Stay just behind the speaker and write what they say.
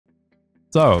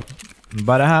So,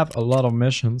 but I have a lot of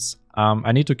missions.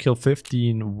 I need to kill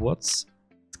 15 woods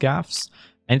scavs.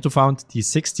 I need to find the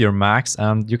 6-tier max,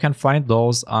 and you can find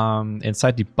those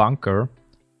inside the bunker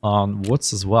on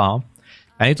woods as well.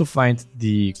 I need to find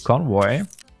the convoy,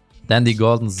 then the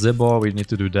golden zibbo, we need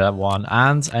to do that one,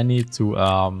 and I need to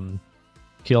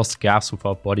kill scavs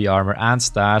without body armor and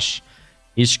stash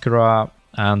Ishkara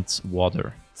and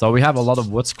water. So we have a lot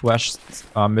of woods quest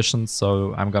missions,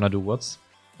 so I'm gonna do woods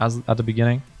at the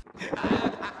beginning.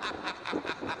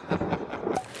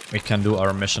 We can do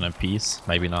our mission in peace,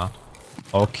 maybe not.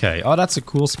 Okay, oh, that's a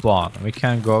cool spawn. We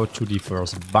can go to the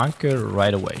first bunker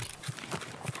right away.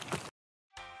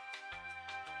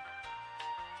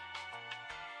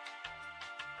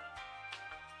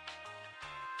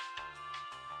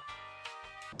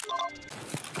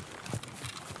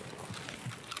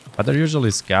 But there are usually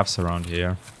scavs around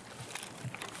here.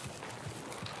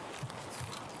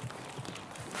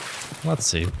 Let's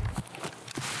see.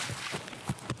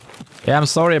 Yeah, I'm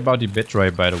sorry about the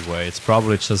bitrate, by the way. It's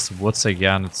probably just woods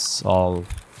again. It's all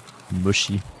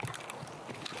mushy.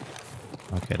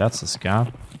 Okay, that's a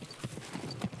scav.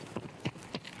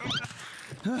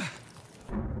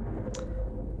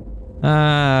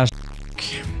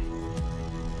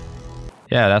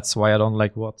 Yeah, that's why I don't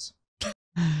like woods.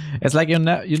 It's like you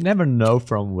never know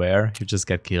from where you just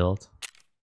get killed.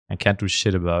 I can't do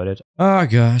shit about it. Oh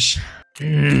gosh.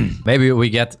 Maybe we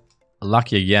get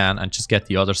lucky again and just get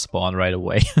the other spawn right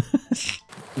away.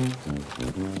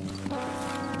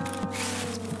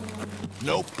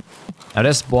 Nope. Now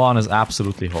this spawn is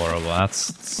absolutely horrible.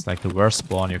 It's like the worst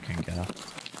spawn you can get.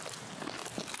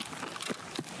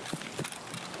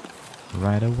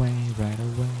 Right away, right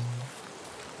away.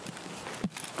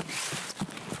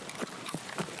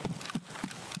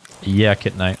 Yeah,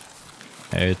 Kid Knight.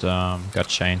 It got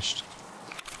changed.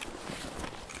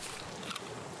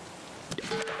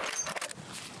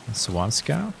 It's one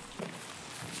scout?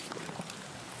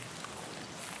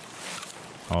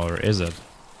 Or is it?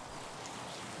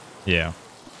 Yeah.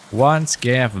 One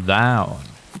scav down.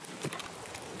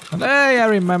 And hey, I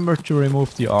remember to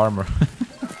remove the armor.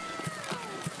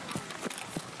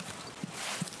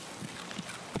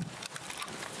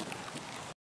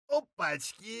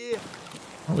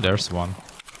 Oh, there's one.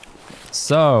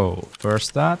 So,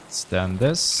 first that, then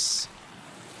this.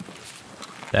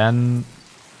 Then...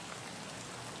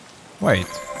 Wait.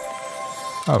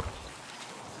 Oh.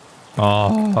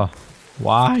 Oh,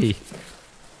 why?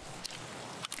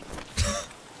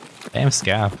 Damn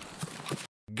scav.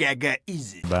 Gaga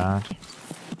easy. Bad.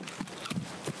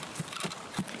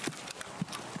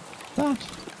 That.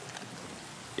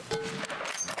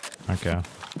 Okay.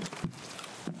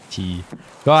 T.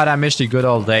 God, I miss the good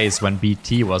old days when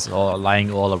BT was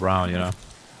lying all around, you know.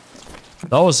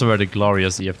 Those were the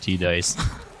glorious EFT days.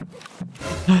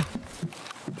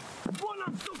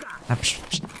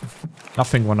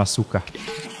 Nothing Wanasuka.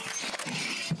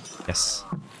 Yes.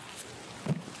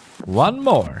 One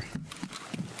more.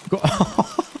 Go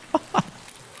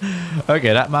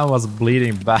okay, that man was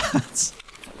bleeding bad.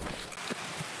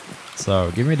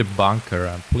 So, give me the bunker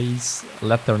and please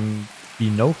let there be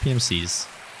no PMCs.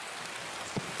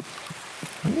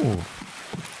 Ooh.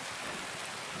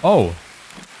 Oh.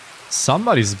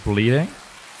 Somebody's bleeding.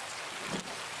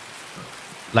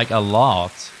 Like a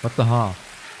lot. What the hell?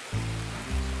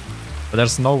 But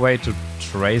there's no way to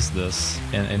trace this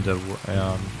in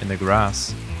the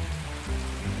grass.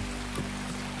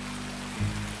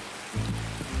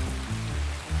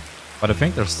 But I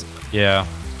think there's... yeah.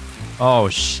 Oh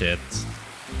shit.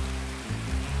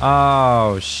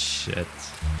 Oh shit.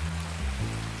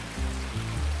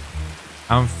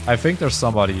 I think there's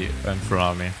somebody in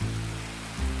front of me.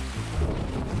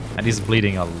 And he's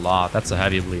bleeding a lot. That's a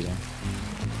heavy bleeding.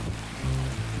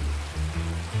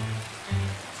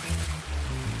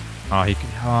 Oh,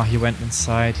 he went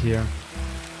inside here.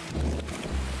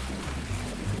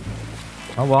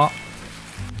 Oh, what?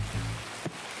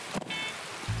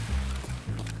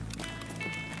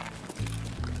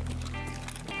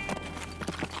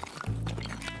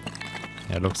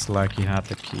 Yeah, looks like he had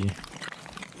the key.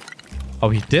 Oh,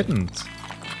 he didn't.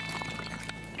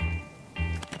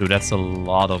 Dude, that's a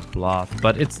lot of blood.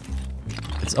 But it's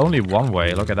only one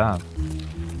way. Look at that.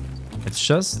 It's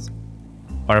just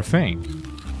our thing.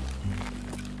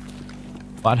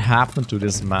 What happened to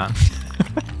this man?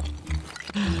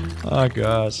 Oh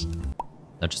gosh.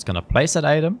 I'm just gonna place that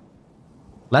item.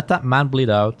 Let that man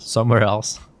bleed out somewhere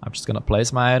else. I'm just gonna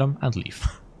place my item and leave.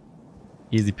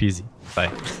 Easy peasy.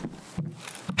 Bye.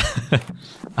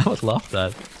 I would love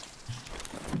that.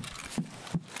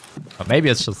 Or maybe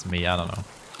it's just me, I don't know.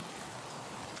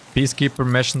 Peacekeeper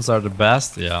missions are the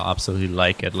best. Yeah, absolutely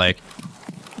like it. Like,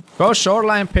 go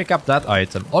shoreline, pick up that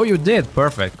item. Oh, you did.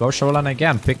 Perfect. Go shoreline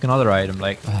again, pick another item.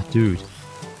 Like, dude.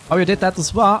 Oh, you did that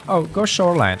as well? Oh, go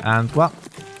shoreline and, well,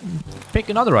 pick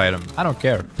another item. I don't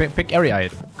care. Pick every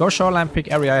item. Go shoreline, pick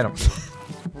every item.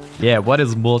 Yeah, what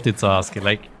is multitasking?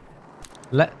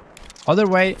 Like, other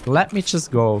way, let me just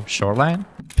go shoreline.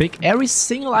 Pick every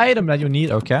single item that you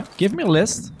need, okay? Give me a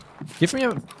list. Give me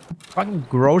a fucking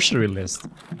grocery list.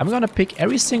 I'm gonna pick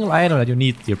every single item that you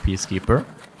need, dear Peacekeeper.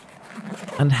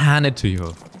 And hand it to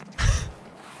you.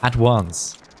 At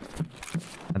once.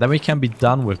 And then we can be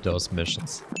done with those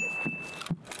missions.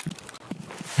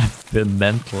 I've been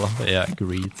mental. Yeah,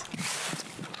 agreed.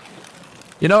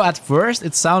 You know, at first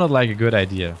it sounded like a good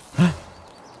idea.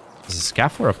 Is a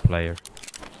scav for a player?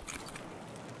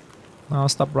 No,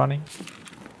 stop running.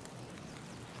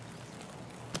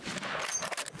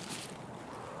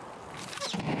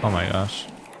 Oh my gosh.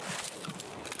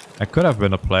 I could have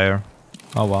been a player.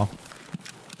 Oh well.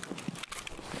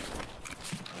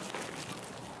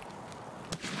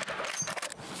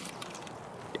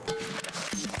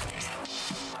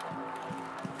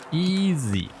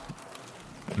 Easy.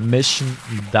 Mission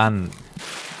done.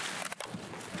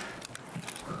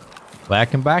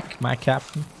 Welcome back, my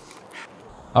captain.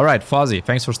 Alright, Fozzie,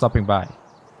 thanks for stopping by.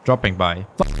 Dropping by.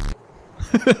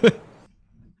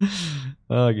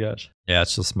 Oh gosh. Yeah,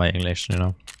 it's just my English, you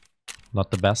know.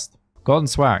 Not the best. Golden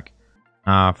swag.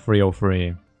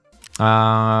 303.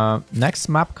 Next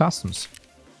map, customs.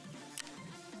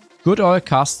 Good old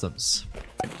customs.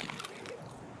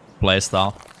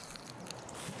 Playstyle.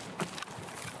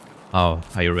 Oh,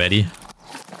 are you ready?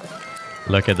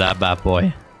 Look at that bad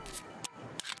boy.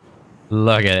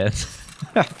 Look at it.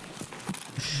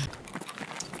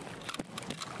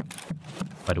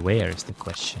 But where is the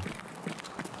question?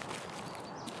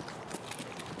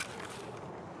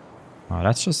 Oh,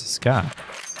 that's just a scav.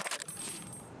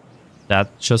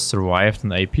 That just survived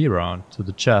an AP round to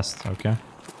the chest, okay.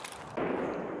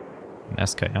 An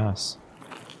SKS.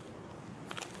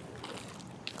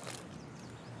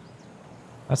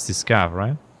 That's the scav,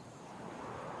 right?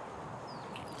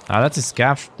 Ah, that's the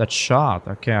scav that shot.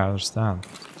 Okay, I understand.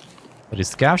 But the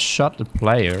scav shot the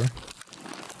player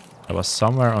that was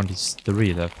somewhere on the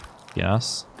street,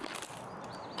 yes.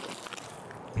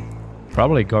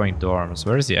 Probably going dorms.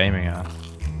 Where is he aiming at?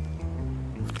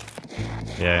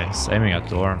 Yeah, he's aiming at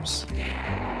dorms.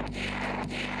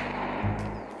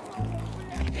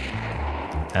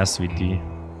 SVD.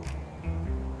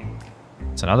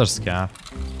 It's another scav.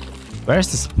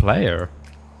 Where's this player?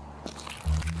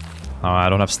 Oh, I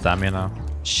don't have stamina.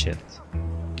 Shit.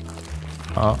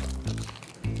 Oh.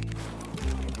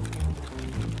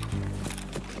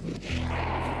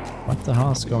 What the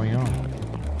hell is going on?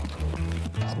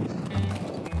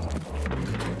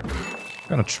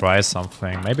 I'm gonna try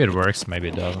something. Maybe it works, maybe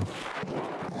it doesn't.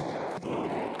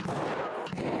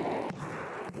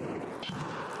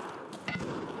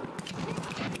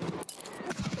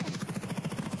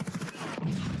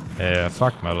 Yeah,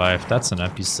 fuck my life. That's an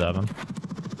MP7.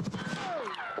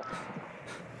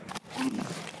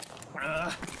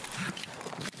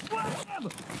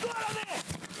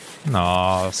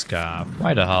 No, Scav.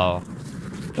 Why the hell?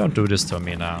 Don't do this to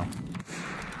me now.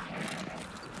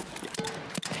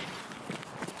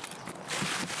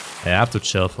 Yeah, I have to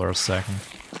chill for a second.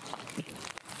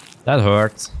 That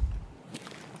hurt.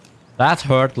 That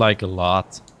hurt like a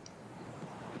lot.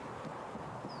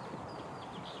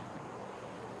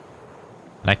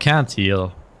 And I can't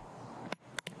heal.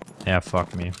 Yeah,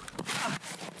 fuck me.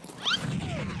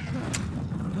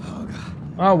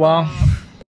 Oh well.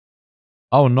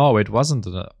 Oh no, it wasn't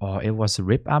oh, it was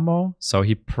rip ammo? So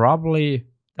he probably...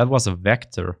 That was a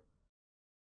vector.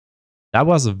 That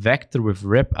was a vector with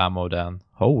rip ammo then.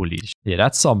 Holy shit. Yeah,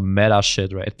 that's some meta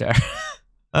shit right there.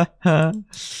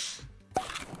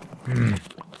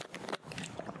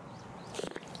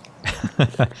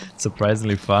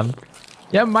 Surprisingly fun.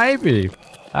 Yeah, maybe.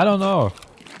 I don't know.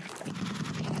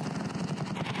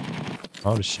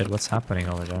 Holy shit, what's happening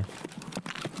over there?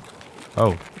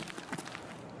 Oh.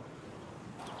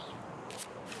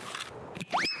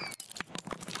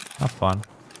 Have fun.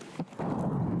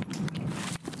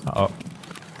 Uh-oh.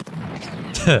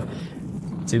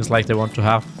 Seems like they want to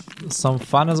have some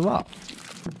fun as well.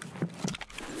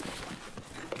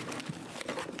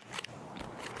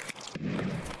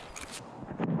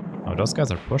 Oh, those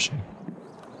guys are pushing.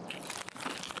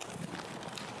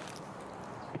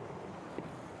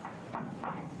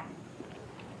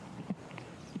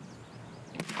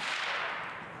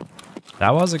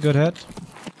 That was a good hit.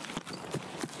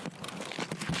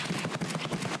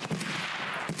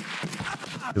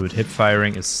 Dude, hip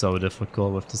firing is so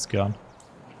difficult with this gun.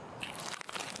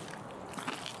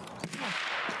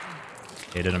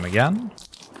 Hit him again.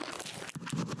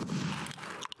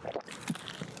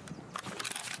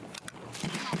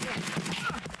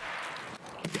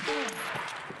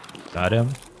 Got him.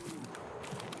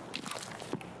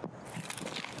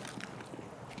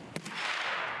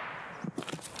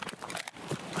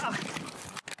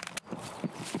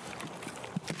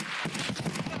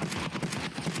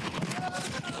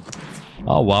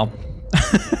 Oh wow.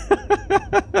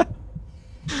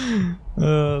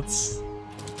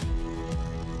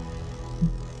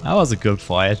 That was a good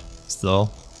fight,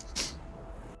 still.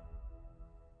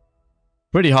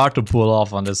 Pretty hard to pull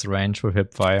off on this range with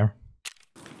hip fire.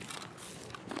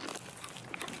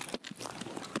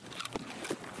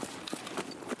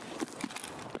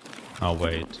 Oh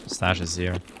wait, stash is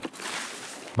here.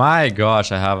 My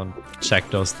gosh, I haven't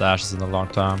checked those stashes in a long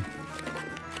time.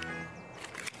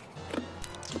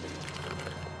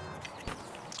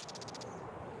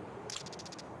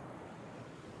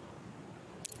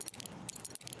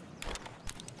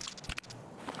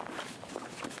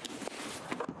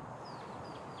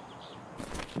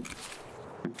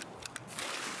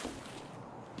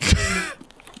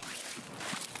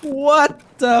 What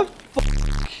the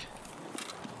fuck?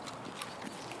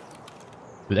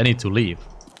 Dude, I need to leave.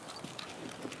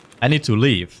 I need to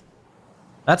leave.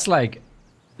 That's like...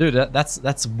 Dude,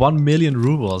 that's 1 million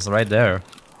rubles right there.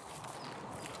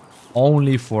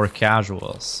 Only for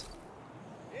casuals.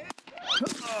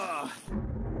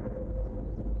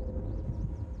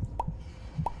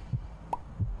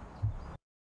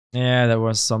 Yeah, there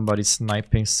was somebody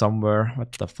sniping somewhere.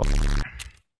 What the fuck?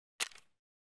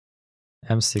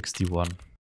 M61.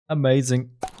 Amazing.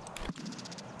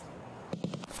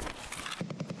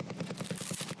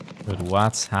 Dude,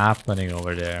 what's happening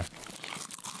over there?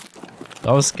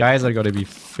 Those guys are gonna be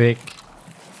thick.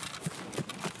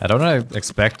 I don't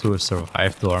expect to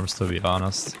survive dorms, to be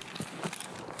honest.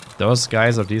 Those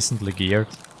guys are decently geared.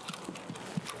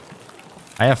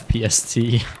 I have PST.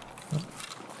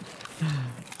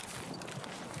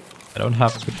 I don't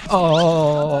have to...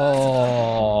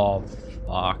 Oh,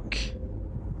 fuck.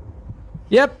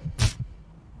 Yep.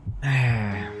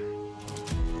 I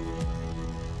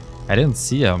didn't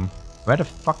see him. Where the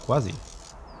fuck was he?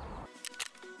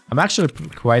 I'm actually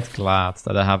quite glad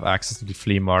that I have access to the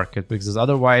flea market, because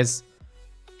otherwise,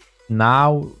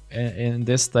 now in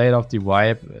this state of the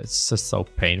wipe, it's just so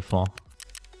painful.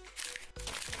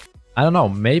 I don't know,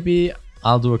 maybe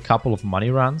I'll do a couple of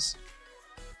money runs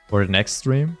for the next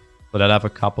stream, so that I have a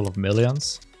couple of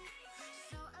millions.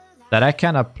 That I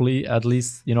can at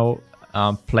least, you know,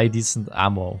 play decent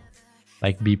ammo.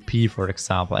 Like BP, for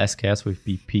example, SKS with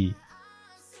BP.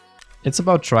 It's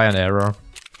about try and error.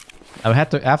 I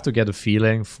have to get a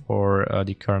feeling for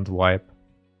the current wipe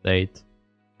date,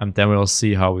 and then we'll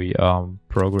see how we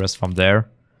progress from there.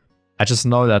 I just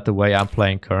know that the way I'm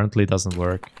playing currently doesn't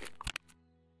work.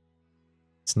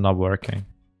 It's not working.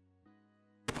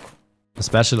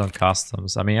 Especially on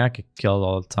customs. I mean, I get killed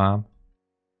all the time.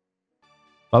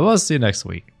 But we'll see you next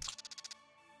week.